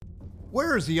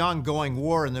Where is the ongoing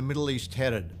war in the Middle East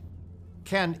headed?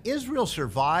 Can Israel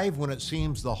survive when it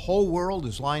seems the whole world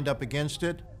is lined up against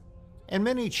it? And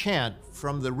many chant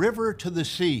from the river to the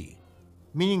sea,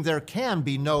 meaning there can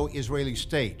be no Israeli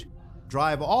state.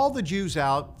 Drive all the Jews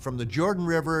out from the Jordan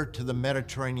River to the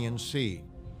Mediterranean Sea.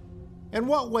 In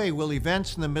what way will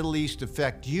events in the Middle East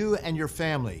affect you and your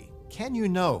family? Can you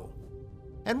know?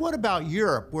 And what about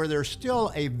Europe, where there's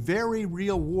still a very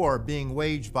real war being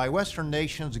waged by Western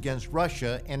nations against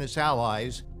Russia and its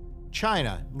allies,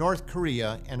 China, North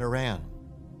Korea, and Iran?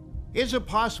 Is it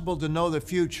possible to know the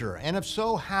future, and if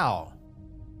so, how?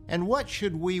 And what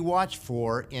should we watch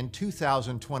for in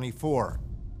 2024?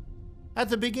 At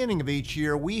the beginning of each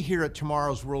year, we here at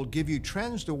Tomorrow's World give you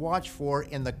trends to watch for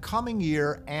in the coming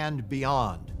year and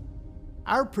beyond.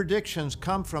 Our predictions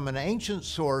come from an ancient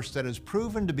source that is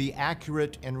proven to be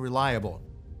accurate and reliable.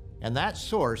 And that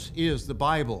source is the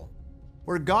Bible,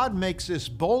 where God makes this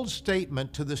bold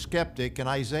statement to the skeptic in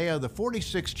Isaiah, the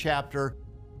 46th chapter,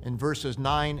 in verses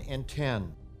 9 and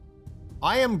 10.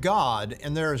 I am God,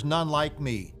 and there is none like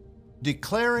me,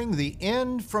 declaring the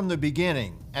end from the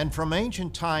beginning, and from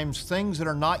ancient times things that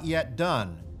are not yet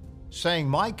done, saying,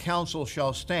 my counsel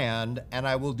shall stand, and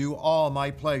I will do all my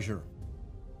pleasure.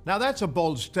 Now that's a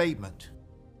bold statement.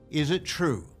 Is it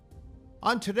true?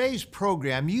 On today's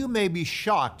program, you may be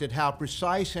shocked at how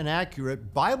precise and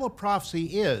accurate Bible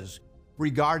prophecy is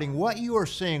regarding what you are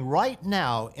seeing right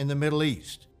now in the Middle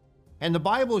East. And the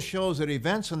Bible shows that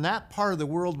events in that part of the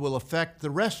world will affect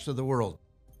the rest of the world.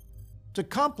 To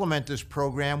complement this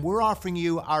program, we're offering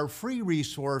you our free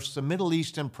resource, The Middle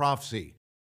East in Prophecy.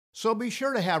 So be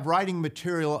sure to have writing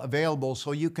material available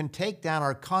so you can take down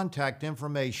our contact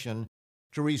information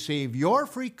to receive your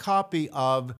free copy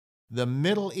of The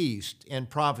Middle East in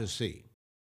Prophecy.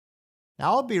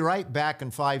 Now, I'll be right back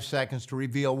in 5 seconds to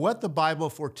reveal what the Bible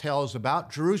foretells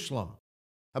about Jerusalem,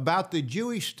 about the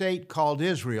Jewish state called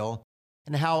Israel,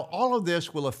 and how all of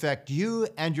this will affect you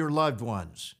and your loved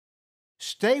ones.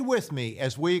 Stay with me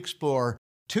as we explore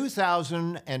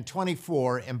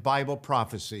 2024 in Bible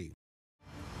prophecy.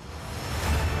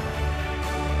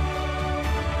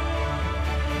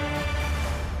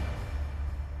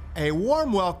 A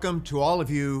warm welcome to all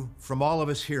of you from all of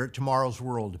us here at Tomorrow's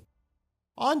World.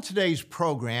 On today's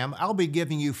program, I'll be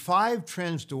giving you 5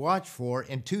 trends to watch for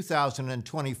in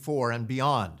 2024 and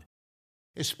beyond,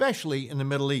 especially in the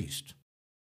Middle East.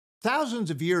 Thousands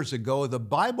of years ago, the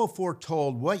Bible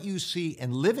foretold what you see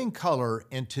in living color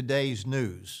in today's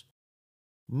news.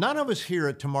 None of us here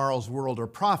at Tomorrow's World are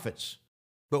prophets,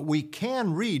 but we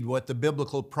can read what the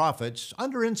biblical prophets,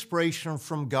 under inspiration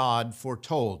from God,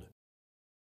 foretold.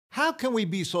 How can we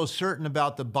be so certain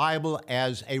about the Bible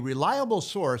as a reliable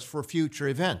source for future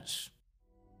events?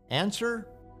 Answer: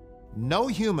 no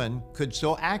human could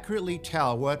so accurately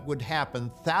tell what would happen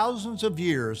thousands of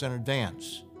years in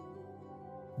advance.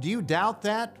 Do you doubt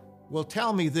that? Well,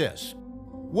 tell me this.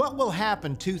 What will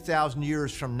happen 2,000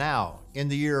 years from now, in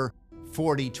the year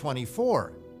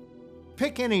 4024?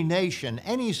 Pick any nation,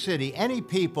 any city, any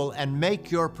people, and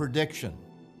make your prediction.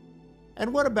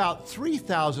 And what about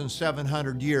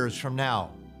 3,700 years from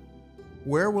now?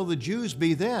 Where will the Jews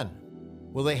be then?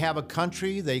 Will they have a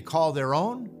country they call their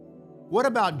own? What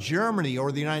about Germany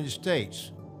or the United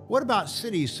States? What about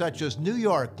cities such as New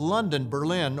York, London,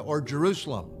 Berlin, or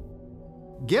Jerusalem?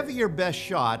 Give it your best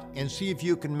shot and see if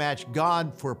you can match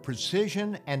God for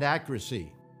precision and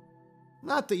accuracy.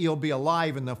 Not that you'll be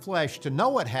alive in the flesh to know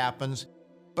what happens,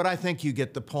 but I think you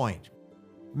get the point.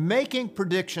 Making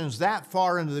predictions that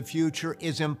far into the future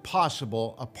is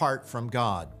impossible apart from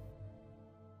God.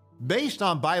 Based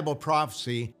on Bible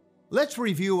prophecy, let's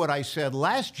review what I said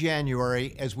last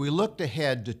January as we looked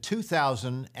ahead to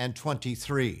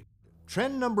 2023.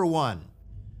 Trend number 1.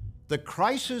 The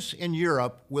crisis in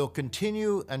Europe will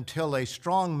continue until a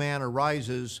strong man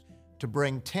arises to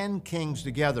bring 10 kings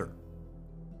together.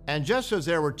 And just as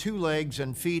there were 2 legs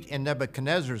and feet in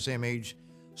Nebuchadnezzar's image,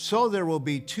 so there will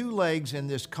be 2 legs in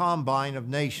this combine of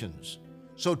nations.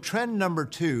 So trend number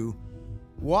 2,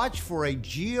 watch for a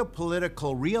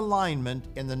geopolitical realignment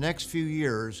in the next few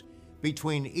years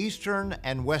between Eastern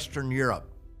and Western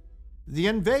Europe. The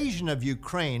invasion of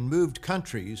Ukraine moved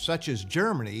countries such as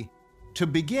Germany to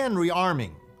begin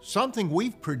rearming, something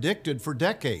we've predicted for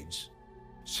decades.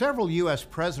 Several U.S.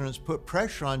 presidents put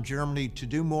pressure on Germany to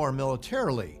do more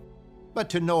militarily, but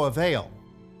to no avail.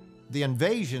 The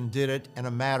invasion did it in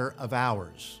a matter of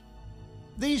hours.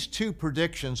 These 2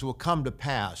 predictions will come to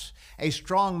pass. A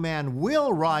strong man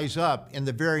will rise up in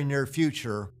the very near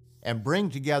future and bring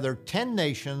together 10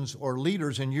 nations or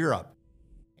leaders in Europe.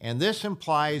 And this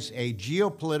implies a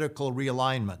geopolitical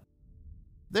realignment.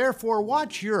 Therefore,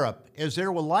 watch Europe, as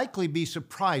there will likely be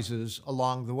surprises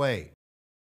along the way.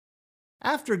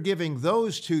 After giving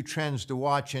those two trends to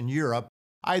watch in Europe,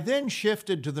 I then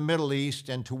shifted to the Middle East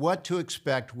and to what to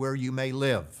expect where you may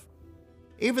live.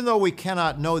 Even though we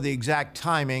cannot know the exact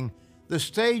timing, the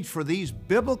stage for these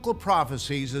biblical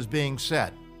prophecies is being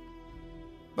set.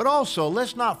 But also,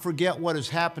 let's not forget what is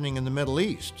happening in the Middle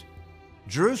East.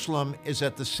 Jerusalem is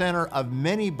at the center of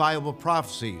many Bible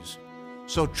prophecies.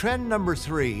 So trend number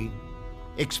 3,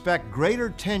 expect greater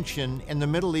tension in the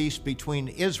Middle East between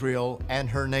Israel and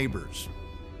her neighbors.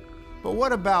 But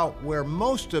what about where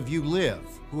most of you live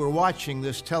who are watching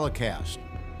this telecast?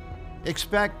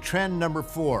 Expect trend number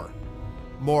 4,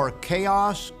 more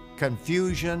chaos,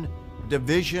 confusion,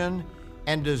 division,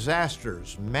 and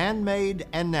disasters, man-made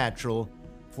and natural,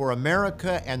 for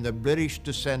America and the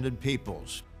British-descended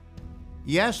peoples.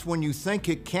 Yes, when you think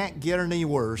it can't get any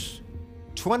worse,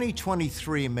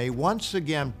 2023 may once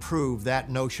again prove that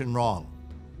notion wrong.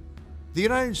 The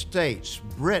United States,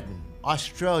 Britain,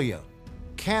 Australia,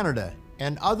 Canada,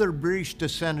 and other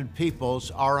British-descended peoples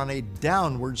are on a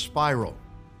downward spiral.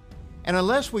 And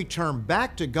unless we turn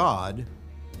back to God,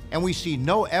 and we see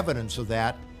no evidence of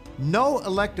that, no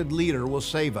elected leader will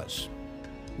save us.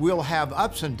 We'll have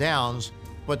ups and downs,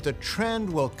 but the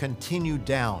trend will continue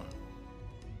down.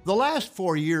 The last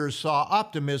 4 years saw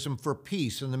optimism for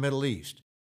peace in the Middle East.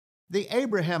 The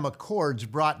Abraham Accords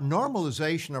brought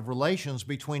normalization of relations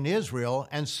between Israel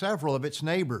and several of its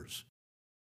neighbors.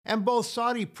 And both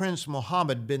Saudi Prince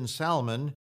Mohammed bin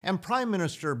Salman and Prime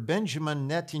Minister Benjamin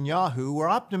Netanyahu were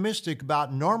optimistic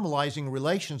about normalizing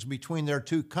relations between their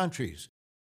two countries,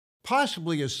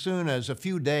 possibly as soon as a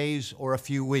few days or a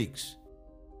few weeks.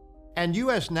 And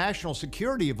U.S. National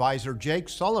Security Advisor Jake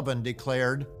Sullivan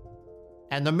declared,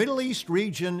 "And the Middle East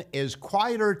region is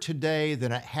quieter today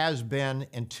than it has been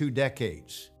in 2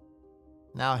 decades."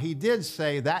 Now, he did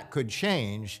say that could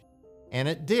change, and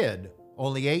it did,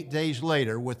 only 8 days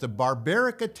later with the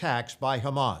barbaric attacks by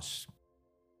Hamas.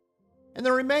 In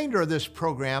the remainder of this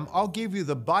program, I'll give you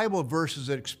the Bible verses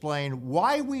that explain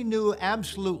why we knew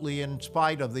absolutely, in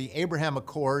spite of the Abraham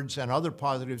Accords and other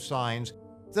positive signs,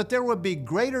 that there would be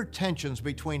greater tensions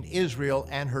between Israel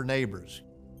and her neighbors.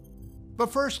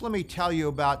 But first, let me tell you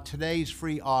about today's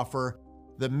free offer,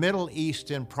 The Middle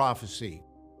East in Prophecy.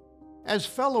 As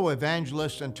fellow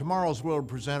evangelist and Tomorrow's World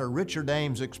presenter Richard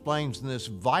Ames explains in this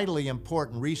vitally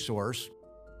important resource,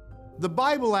 the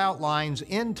Bible outlines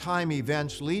end-time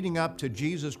events leading up to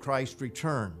Jesus Christ's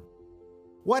return.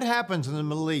 What happens in the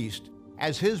Middle East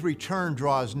as His return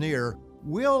draws near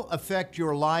will affect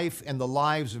your life and the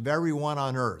lives of everyone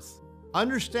on earth.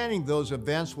 Understanding those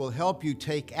events will help you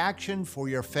take action for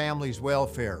your family's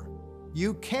welfare.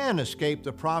 You can escape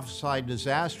the prophesied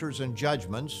disasters and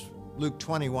judgments, Luke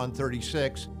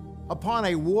 21:36, upon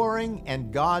a warring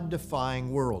and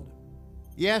God-defying world.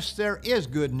 Yes, there is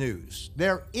good news.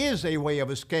 There is a way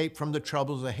of escape from the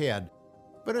troubles ahead,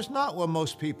 but it's not what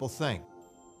most people think.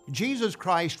 Jesus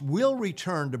Christ will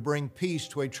return to bring peace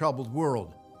to a troubled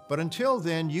world, but until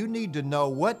then, you need to know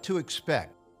what to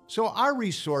expect. So our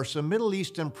resource, A Middle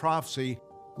Eastern Prophecy,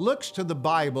 looks to the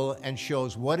Bible and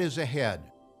shows what is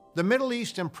ahead. The Middle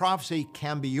Eastern Prophecy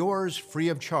can be yours free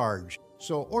of charge,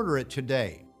 so order it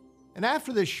today. And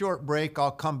after this short break,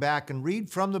 I'll come back and read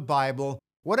from the Bible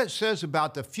what it says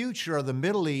about the future of the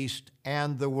Middle East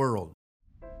and the world.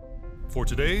 For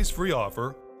today's free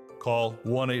offer, call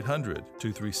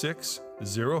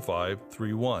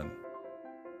 1-800-236-0531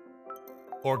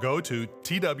 or go to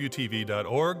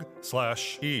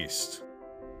twtv.org/east.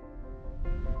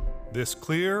 This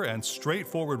clear and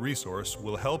straightforward resource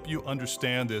will help you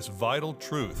understand this vital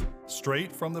truth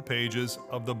straight from the pages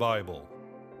of the Bible.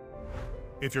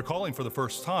 If you're calling for the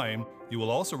first time, you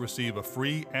will also receive a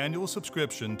free annual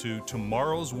subscription to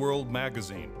Tomorrow's World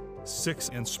magazine. 6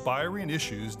 inspiring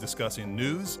issues discussing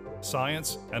news,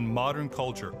 science, and modern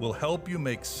culture will help you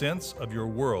make sense of your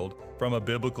world from a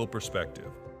biblical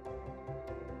perspective.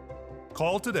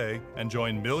 Call today and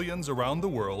join millions around the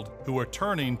world who are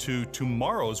turning to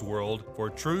Tomorrow's World for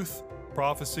truth,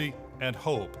 prophecy, and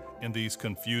hope in these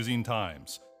confusing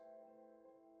times.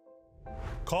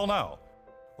 Call now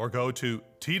or go to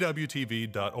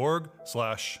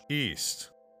twtv.org/east.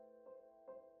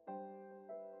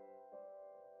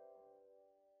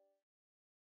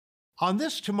 On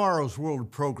this Tomorrow's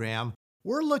World program,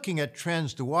 we're looking at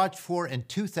trends to watch for in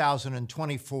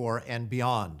 2024 and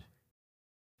beyond.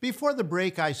 Before the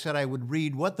break, I said I would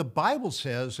read what the Bible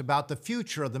says about the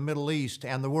future of the Middle East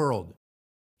and the world.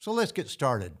 So let's get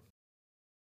started.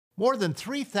 More than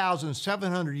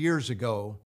 3,700 years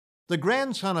ago, the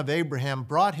grandson of Abraham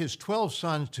brought his 12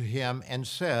 sons to him and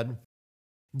said,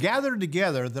 Gather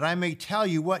together that I may tell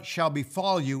you what shall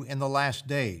befall you in the last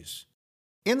days.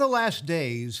 In the last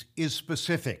days is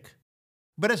specific,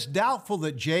 but it's doubtful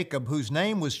that Jacob, whose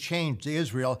name was changed to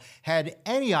Israel, had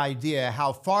any idea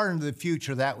how far into the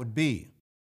future that would be.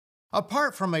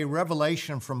 Apart from a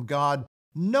revelation from God,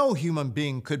 no human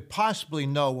being could possibly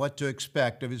know what to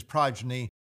expect of his progeny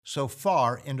so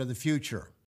far into the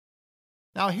future.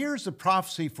 Now here's the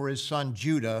prophecy for his son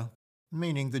Judah,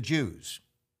 meaning the Jews.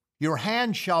 Your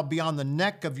hand shall be on the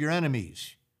neck of your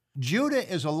enemies. Judah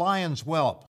is a lion's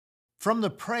whelp. From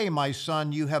the prey, my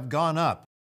son, you have gone up.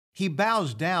 He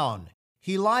bows down.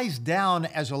 He lies down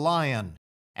as a lion,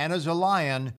 and as a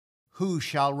lion, who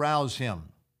shall rouse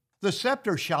him? The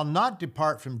scepter shall not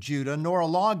depart from Judah, nor a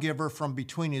lawgiver from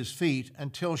between his feet,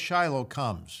 until Shiloh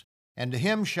comes, and to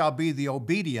him shall be the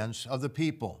obedience of the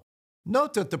people.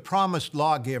 Note that the promised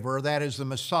lawgiver, that is the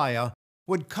Messiah,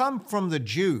 would come from the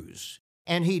Jews,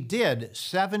 and he did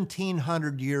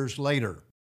 1,700 years later.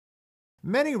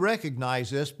 Many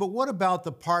recognize this, but what about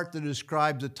the part that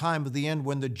describes the time of the end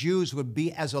when the Jews would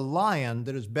be as a lion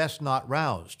that is best not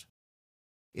roused?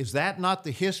 Is that not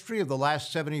the history of the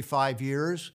last 75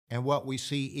 years and what we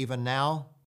see even now?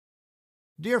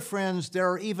 Dear friends, there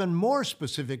are even more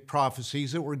specific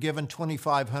prophecies that were given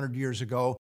 2,500 years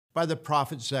ago by the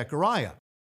prophet Zechariah.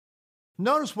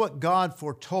 Notice what God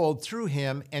foretold through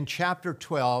him in chapter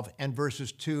 12 and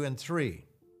verses 2 and 3.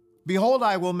 Behold,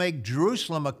 I will make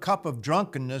Jerusalem a cup of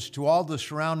drunkenness to all the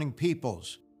surrounding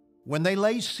peoples, when they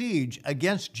lay siege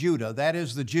against Judah, that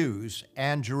is the Jews,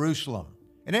 and Jerusalem.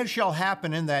 And it shall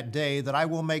happen in that day that I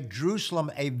will make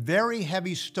Jerusalem a very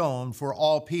heavy stone for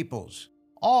all peoples.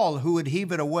 All who would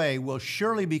heave it away will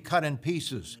surely be cut in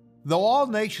pieces, though all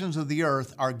nations of the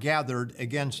earth are gathered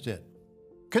against it.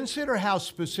 Consider how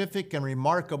specific and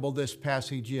remarkable this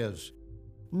passage is.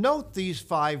 Note these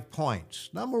 5 points.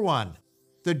 Number 1,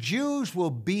 the Jews will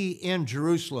be in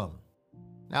Jerusalem.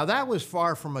 Now that was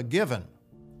far from a given.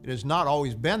 It has not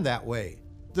always been that way.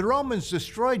 The Romans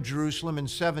destroyed Jerusalem in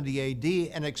 70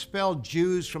 AD and expelled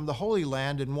Jews from the Holy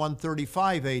Land in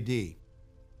 135 AD.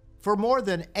 For more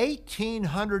than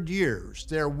 1,800 years,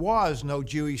 there was no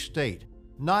Jewish state,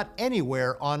 not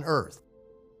anywhere on earth.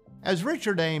 As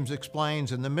Richard Ames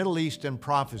explains in the Middle Eastern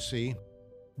Prophecy,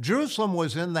 Jerusalem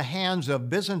was in the hands of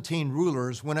Byzantine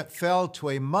rulers when it fell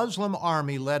to a Muslim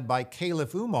army led by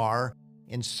Caliph Umar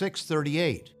in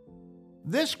 638.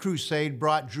 This crusade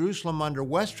brought Jerusalem under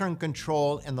Western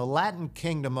control in the Latin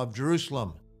Kingdom of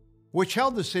Jerusalem, which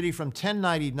held the city from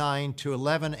 1099 to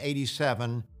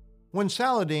 1187, when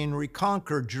Saladin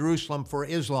reconquered Jerusalem for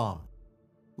Islam.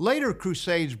 Later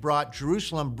crusades brought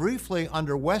Jerusalem briefly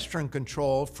under Western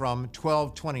control from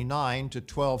 1229 to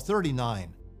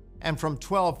 1239, and from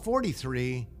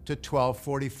 1243 to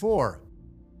 1244,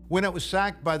 when it was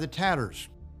sacked by the Tatars.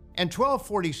 In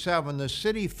 1247, the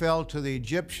city fell to the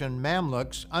Egyptian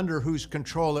Mamluks, under whose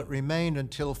control it remained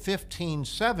until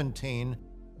 1517,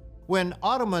 when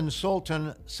Ottoman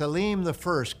Sultan Selim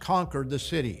I conquered the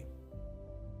city.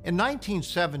 In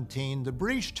 1917, the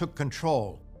British took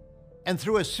control, and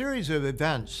through a series of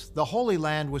events, the Holy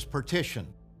Land was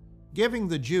partitioned, giving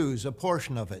the Jews a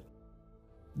portion of it.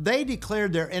 They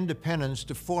declared their independence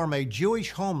to form a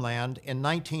Jewish homeland in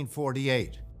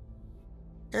 1948.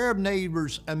 Arab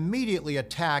neighbors immediately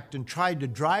attacked and tried to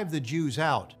drive the Jews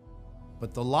out,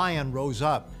 but the lion rose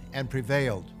up and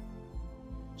prevailed.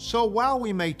 So while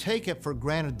we may take it for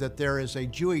granted that there is a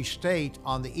Jewish state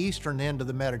on the eastern end of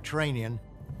the Mediterranean,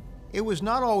 it was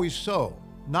not always so,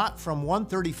 not from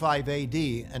 135 AD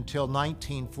until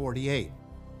 1948.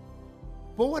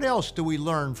 But what else do we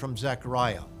learn from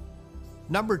Zechariah?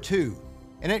 Number 2,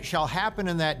 and it shall happen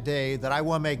in that day that I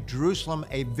will make Jerusalem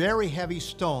a very heavy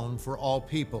stone for all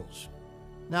peoples.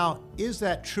 Now, is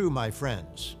that true, my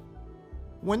friends?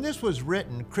 When this was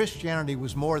written, Christianity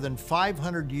was more than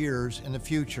 500 years in the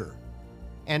future,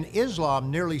 and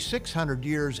Islam nearly 600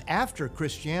 years after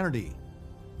Christianity.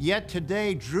 Yet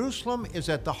today, Jerusalem is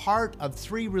at the heart of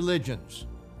 3 religions: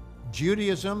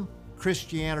 Judaism,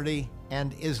 Christianity,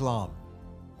 and Islam.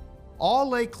 All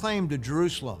lay claim to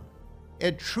Jerusalem.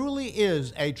 It truly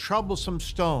is a troublesome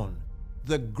stone,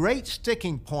 the great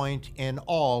sticking point in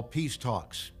all peace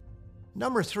talks.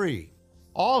 Number 3,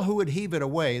 all who would heave it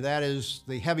away, that is,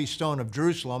 the heavy stone of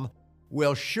Jerusalem,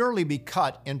 will surely be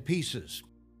cut in pieces.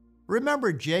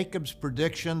 Remember Jacob's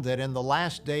prediction that in the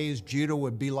last days Judah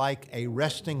would be like a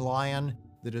resting lion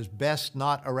that is best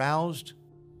not aroused?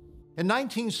 In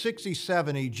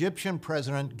 1967, Egyptian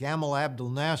President Gamal Abdel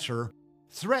Nasser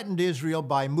threatened Israel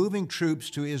by moving troops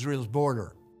to Israel's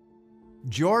border.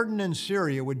 Jordan and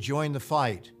Syria would join the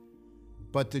fight.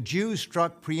 But the Jews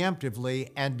struck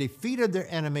preemptively and defeated their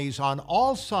enemies on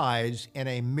all sides in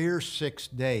a mere 6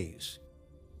 days.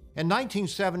 In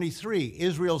 1973,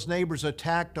 Israel's neighbors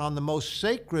attacked on the most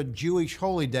sacred Jewish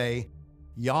holy day,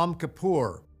 Yom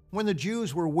Kippur, when the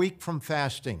Jews were weak from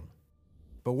fasting.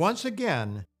 But once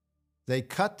again, they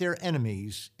cut their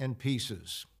enemies in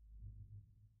pieces.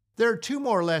 There are 2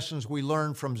 more lessons we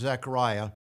learned from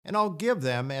Zechariah, and I'll give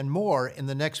them and more in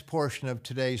the next portion of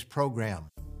today's program.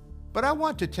 But I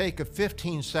want to take a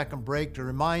 15-second break to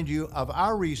remind you of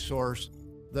our resource,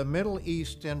 The Middle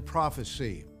East in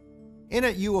Prophecy. In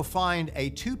it, you will find a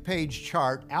 2-page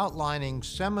chart outlining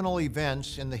seminal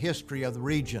events in the history of the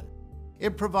region.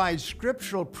 It provides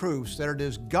scriptural proofs that it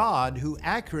is God who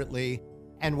accurately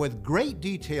and with great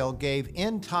detail gave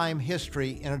end-time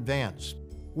history in advance.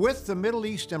 With The Middle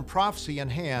East in Prophecy in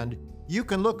hand, you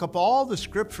can look up all the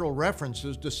scriptural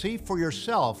references to see for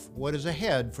yourself what is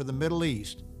ahead for the Middle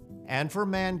East and for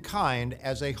mankind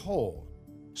as a whole.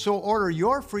 So order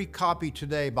your free copy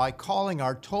today by calling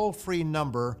our toll-free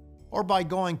number or by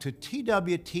going to twtv.org/east.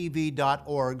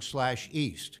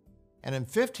 And in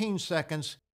 15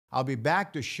 seconds, I'll be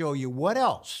back to show you what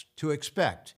else to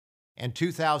expect in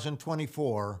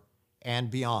 2024 and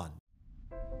beyond.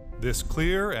 This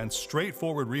clear and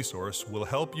straightforward resource will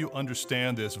help you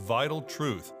understand this vital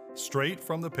truth straight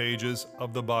from the pages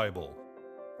of the Bible.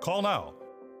 Call now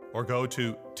or go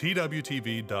to twtv.org/east.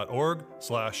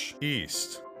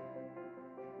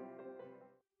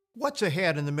 What's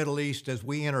ahead in the Middle East as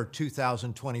we enter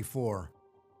 2024?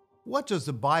 What does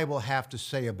the Bible have to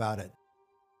say about it?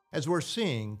 As we're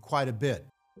seeing quite a bit.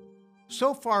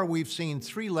 So far, we've seen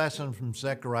 3 lessons from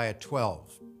Zechariah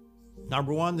 12.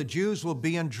 Number 1, the Jews will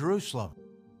be in Jerusalem.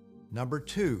 Number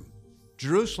 2,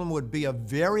 Jerusalem would be a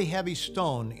very heavy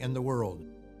stone in the world.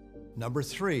 Number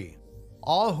 3,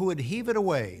 all who would heave it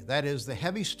away, that is, the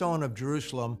heavy stone of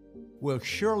Jerusalem, will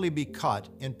surely be cut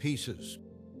in pieces.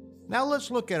 Now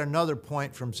let's look at another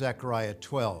point from Zechariah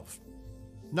 12.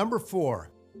 Number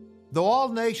 4, though all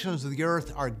nations of the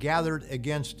earth are gathered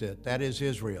against it, that is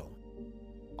Israel.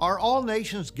 Are all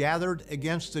nations gathered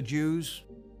against the Jews?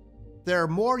 There are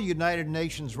more United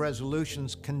Nations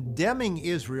resolutions condemning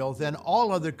Israel than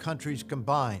all other countries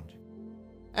combined.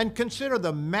 And consider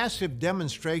the massive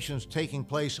demonstrations taking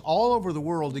place all over the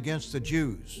world against the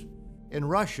Jews. In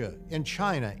Russia, in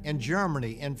China, in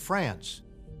Germany, in France,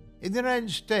 in the United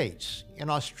States, in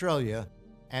Australia,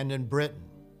 and in Britain.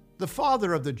 The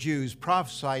father of the Jews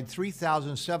prophesied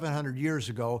 3,700 years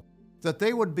ago that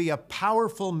they would be a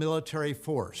powerful military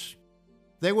force.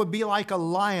 They would be like a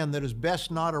lion that is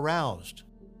best not aroused.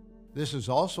 This is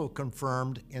also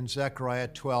confirmed in Zechariah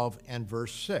 12 and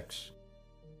verse 6.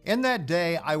 In that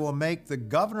day I will make the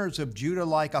governors of Judah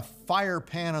like a fire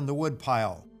pan in the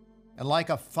woodpile, and like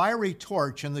a fiery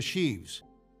torch in the sheaves.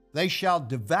 They shall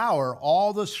devour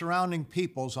all the surrounding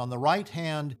peoples on the right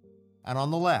hand and on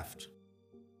the left.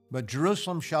 But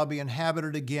Jerusalem shall be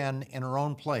inhabited again in her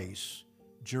own place,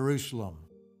 Jerusalem.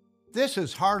 This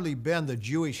has hardly been the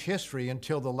Jewish history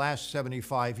until the last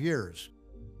 75 years.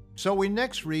 So we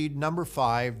next read number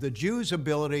 5, the Jews'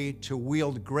 ability to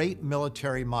wield great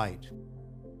military might.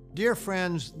 Dear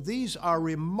friends, these are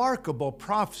remarkable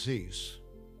prophecies,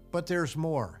 but there's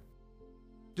more.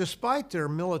 Despite their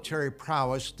military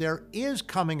prowess, there is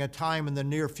coming a time in the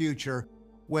near future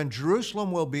when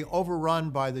Jerusalem will be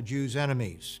overrun by the Jews'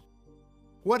 enemies.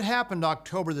 What happened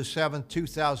October the 7th,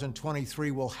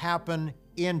 2023 will happen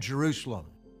in Jerusalem.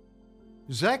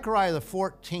 Zechariah the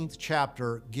 14th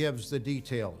chapter gives the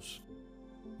details.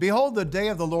 Behold, the day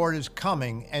of the Lord is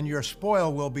coming, and your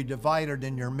spoil will be divided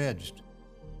in your midst.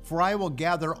 For I will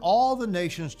gather all the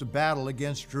nations to battle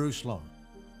against Jerusalem.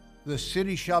 The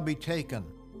city shall be taken,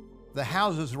 the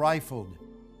houses rifled,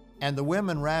 and the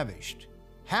women ravished.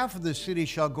 Half of the city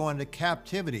shall go into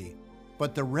captivity,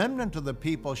 but the remnant of the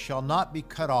people shall not be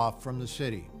cut off from the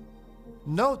city.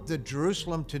 Note that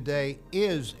Jerusalem today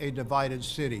is a divided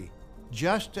city,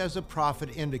 just as the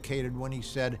prophet indicated when he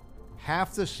said,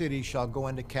 half the city shall go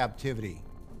into captivity.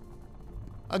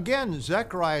 Again,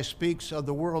 Zechariah speaks of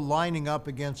the world lining up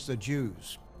against the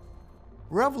Jews.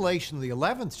 Revelation, the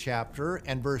 11th chapter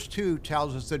and verse 2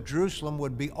 tells us that Jerusalem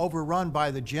would be overrun by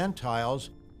the Gentiles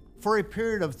for a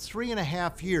period of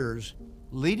 3.5 years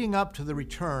leading up to the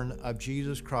return of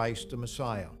Jesus Christ, the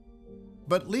Messiah.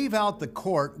 But leave out the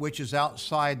court which is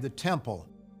outside the temple,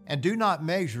 and do not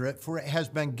measure it, for it has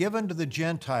been given to the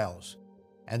Gentiles,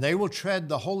 and they will tread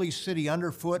the holy city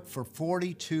underfoot for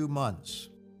 42 months.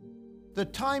 The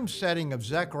time setting of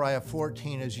Zechariah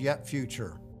 14 is yet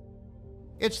future.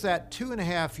 It's that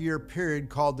 2.5 year period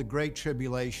called the Great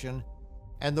Tribulation,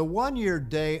 and the one-year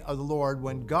day of the Lord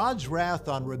when God's wrath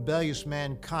on rebellious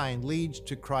mankind leads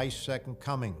to Christ's second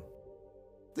coming.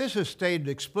 This is stated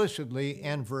explicitly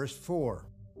in verse 4.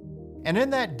 And in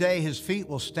that day his feet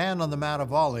will stand on the Mount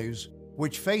of Olives,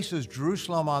 which faces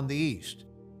Jerusalem on the east.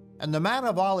 And the Mount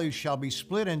of Olives shall be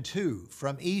split in two,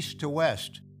 from east to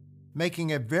west,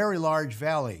 making a very large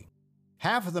valley.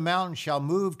 Half of the mountain shall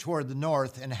move toward the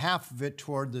north, and half of it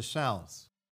toward the south.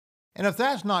 And if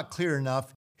that's not clear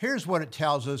enough, here's what it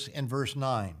tells us in verse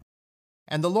 9.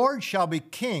 And the Lord shall be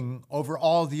king over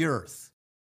all the earth.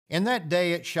 In that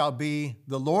day it shall be,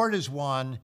 the Lord is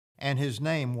one, and his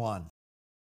name one.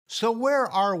 So where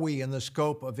are we in the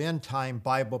scope of end-time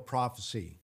Bible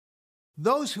prophecy?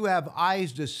 Those who have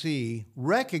eyes to see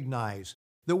recognize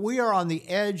that we are on the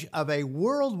edge of a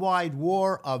worldwide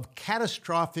war of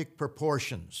catastrophic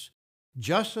proportions,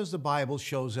 just as the Bible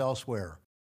shows elsewhere.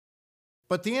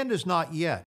 But the end is not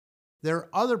yet. There are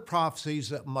other prophecies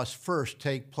that must first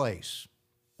take place.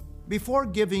 Before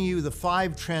giving you the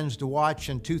 5 trends to watch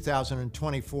in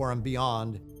 2024 and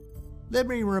beyond, let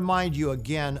me remind you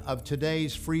again of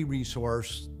today's free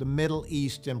resource, The Middle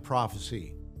East in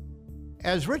Prophecy.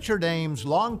 As Richard Ames,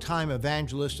 longtime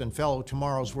evangelist and fellow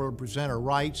Tomorrow's World presenter,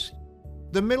 writes,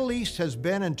 the Middle East has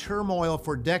been in turmoil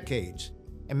for decades,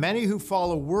 and many who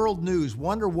follow world news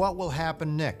wonder what will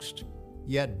happen next.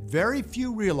 Yet very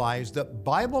few realize that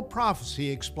Bible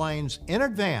prophecy explains in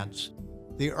advance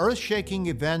the earth-shaking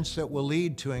events that will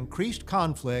lead to increased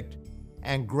conflict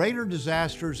and greater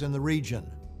disasters in the region,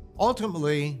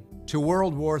 ultimately to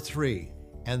World War III,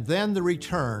 and then the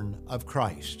return of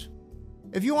Christ.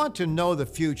 If you want to know the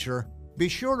future, be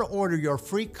sure to order your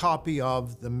free copy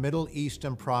of The Middle East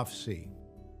in Prophecy.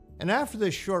 And after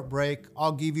this short break,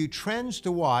 I'll give you trends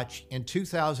to watch in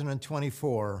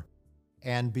 2024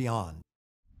 and beyond.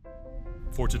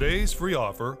 For today's free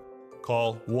offer,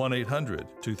 call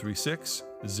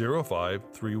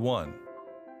 1-800-236-0531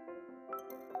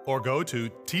 or go to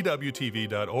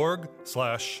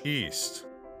twtv.org/east.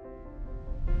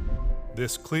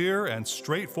 This clear and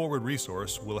straightforward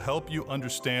resource will help you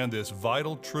understand this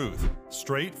vital truth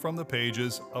straight from the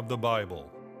pages of the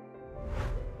Bible.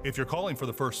 If you're calling for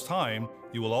the first time,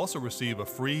 you will also receive a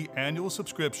free annual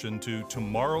subscription to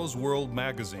Tomorrow's World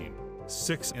magazine.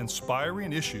 6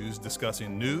 inspiring issues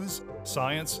discussing news,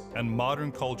 science, and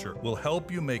modern culture will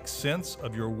help you make sense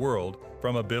of your world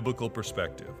from a biblical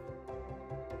perspective.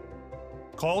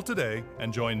 Call today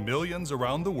and join millions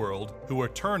around the world who are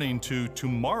turning to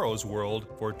Tomorrow's World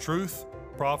for truth,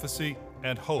 prophecy,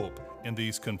 and hope in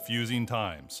these confusing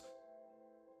times.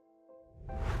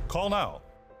 Call now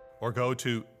or go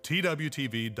to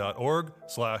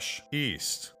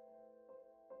twtv.org/east.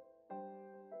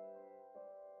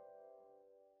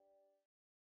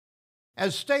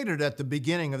 As stated at the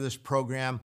beginning of this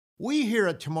program, we here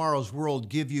at Tomorrow's World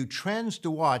give you trends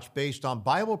to watch based on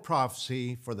Bible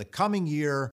prophecy for the coming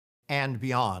year and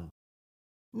beyond.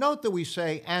 Note that we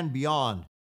say "and beyond"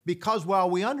 because while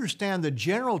we understand the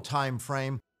general time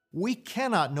frame, we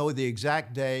cannot know the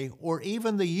exact day or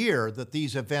even the year that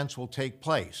these events will take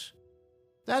place.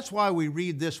 That's why we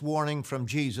read this warning from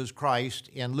Jesus Christ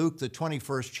in Luke the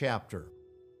 21st chapter.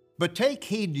 But take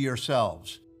heed to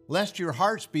yourselves, lest your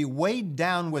hearts be weighed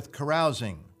down with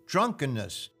carousing,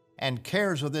 drunkenness, and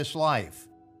cares of this life,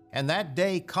 and that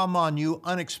day come on you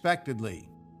unexpectedly.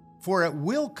 For it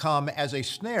will come as a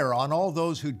snare on all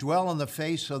those who dwell on the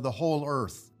face of the whole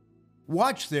earth.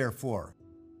 Watch therefore,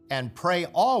 and pray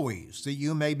always that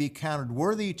you may be counted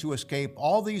worthy to escape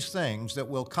all these things that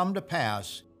will come to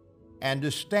pass, and to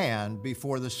stand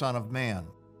before the Son of Man.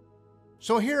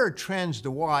 So here are trends to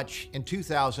watch in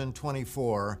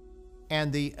 2024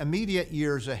 and the immediate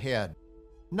years ahead.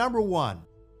 Number 1,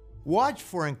 watch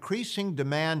for increasing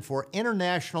demand for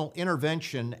international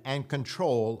intervention and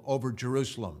control over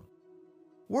Jerusalem.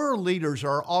 World leaders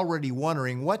are already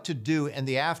wondering what to do in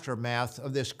the aftermath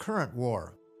of this current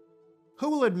war. Who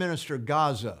will administer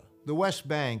Gaza, the West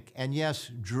Bank, and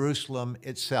yes, Jerusalem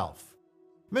itself?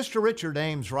 Mr. Richard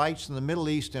Ames writes in The Middle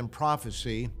East in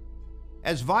Prophecy,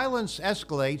 as violence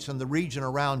escalates in the region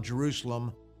around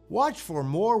Jerusalem, watch for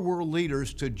more world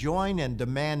leaders to join in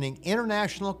demanding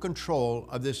international control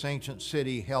of this ancient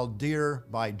city held dear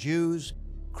by Jews,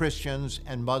 Christians,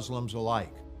 and Muslims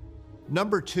alike.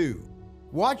 Number 2,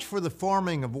 watch for the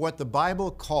forming of what the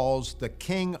Bible calls the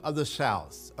King of the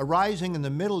South, arising in the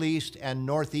Middle East and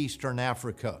northeastern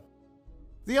Africa.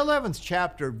 The 11th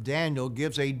chapter of Daniel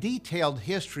gives a detailed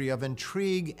history of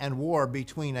intrigue and war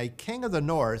between a king of the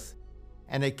north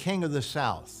and a king of the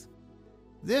south.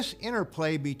 This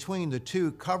interplay between the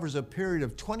two covers a period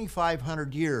of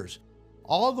 2,500 years,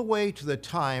 all the way to the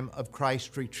time of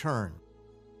Christ's return.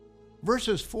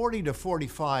 Verses 40 to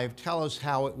 45 tell us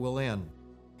how it will end.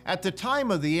 At the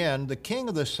time of the end, the king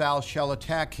of the south shall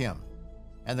attack him,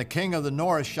 and the king of the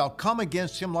north shall come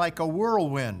against him like a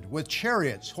whirlwind, with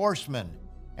chariots, horsemen,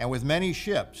 and with many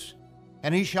ships.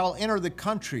 And he shall enter the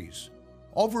countries,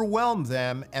 overwhelm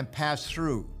them, and pass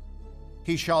through.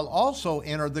 He shall also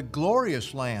enter the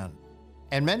glorious land,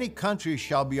 and many countries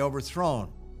shall be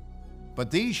overthrown. But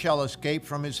these shall escape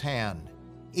from his hand: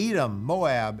 Edom,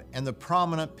 Moab, and the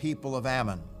prominent people of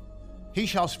Ammon. He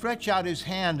shall stretch out his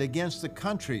hand against the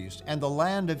countries, and the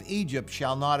land of Egypt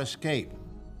shall not escape.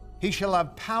 He shall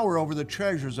have power over the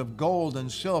treasures of gold and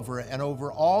silver, and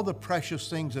over all the precious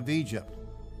things of Egypt.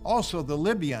 Also the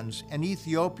Libyans and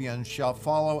Ethiopians shall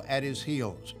follow at his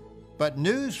heels. But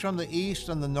news from the east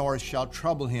and the north shall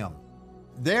trouble him.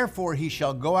 Therefore he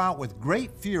shall go out with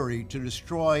great fury to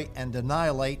destroy and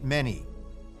annihilate many.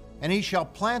 And he shall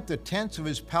plant the tents of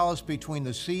his palace between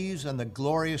the seas and the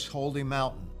glorious holy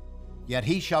mountain. Yet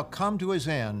he shall come to his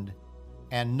end,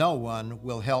 and no one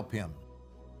will help him.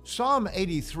 Psalm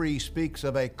 83 speaks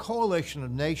of a coalition of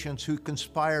nations who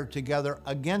conspire together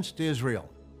against Israel.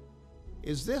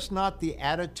 Is this not the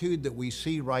attitude that we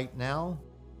see right now?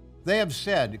 They have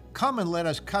said, "Come and let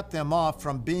us cut them off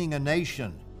from being a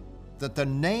nation, that the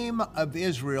name of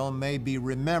Israel may be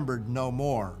remembered no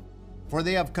more. For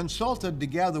they have consulted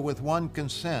together with one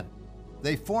consent.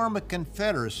 They form a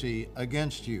confederacy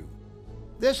against you."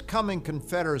 This coming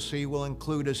confederacy will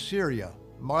include Assyria,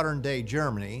 modern-day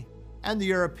Germany, and the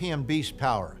European beast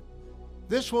power.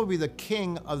 This will be the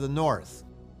king of the north.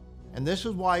 And this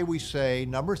is why we say,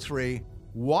 number 3,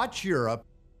 watch Europe,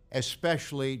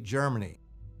 especially Germany.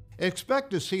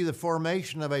 Expect to see the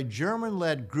formation of a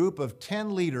German-led group of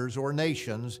 10 leaders or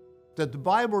nations that the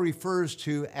Bible refers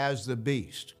to as the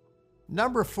beast.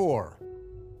 Number 4,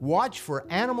 watch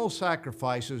for animal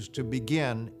sacrifices to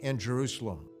begin in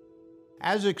Jerusalem.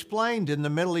 As explained in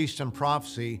the Middle Eastern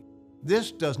prophecy,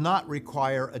 this does not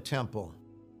require a temple.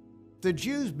 The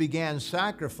Jews began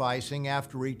sacrificing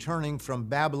after returning from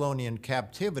Babylonian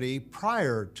captivity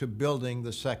prior to building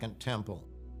the second temple.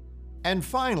 And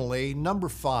finally, number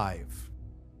 5,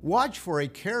 watch for a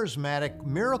charismatic,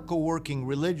 miracle-working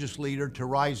religious leader to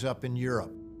rise up in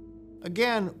Europe.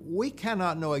 Again, we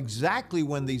cannot know exactly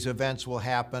when these events will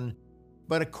happen,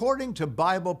 but according to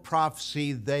Bible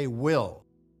prophecy, they will.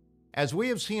 As we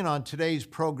have seen on today's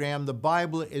program, the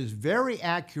Bible is very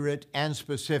accurate and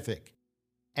specific,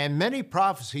 and many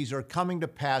prophecies are coming to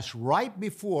pass right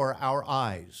before our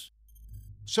eyes.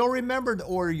 So remember to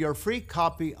order your free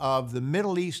copy of the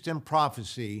Middle Eastern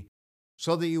Prophecy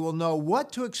so that you will know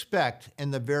what to expect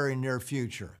in the very near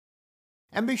future.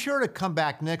 And be sure to come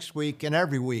back next week and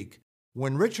every week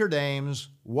when Richard Ames,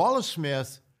 Wallace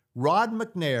Smith, Rod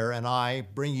McNair, and I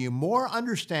bring you more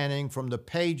understanding from the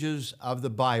pages of the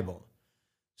Bible.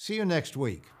 See you next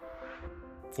week.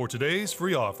 For today's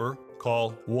free offer,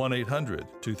 call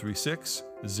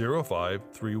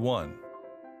 1-800-236-0531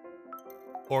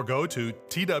 or go to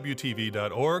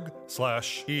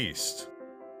twtv.org/east.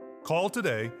 Call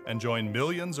today and join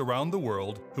millions around the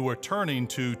world who are turning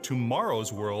to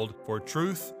tomorrow's world for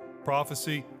truth,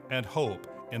 prophecy, and hope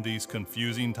in these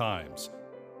confusing times.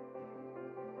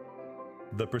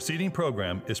 The preceding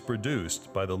program is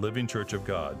produced by the Living Church of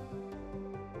God.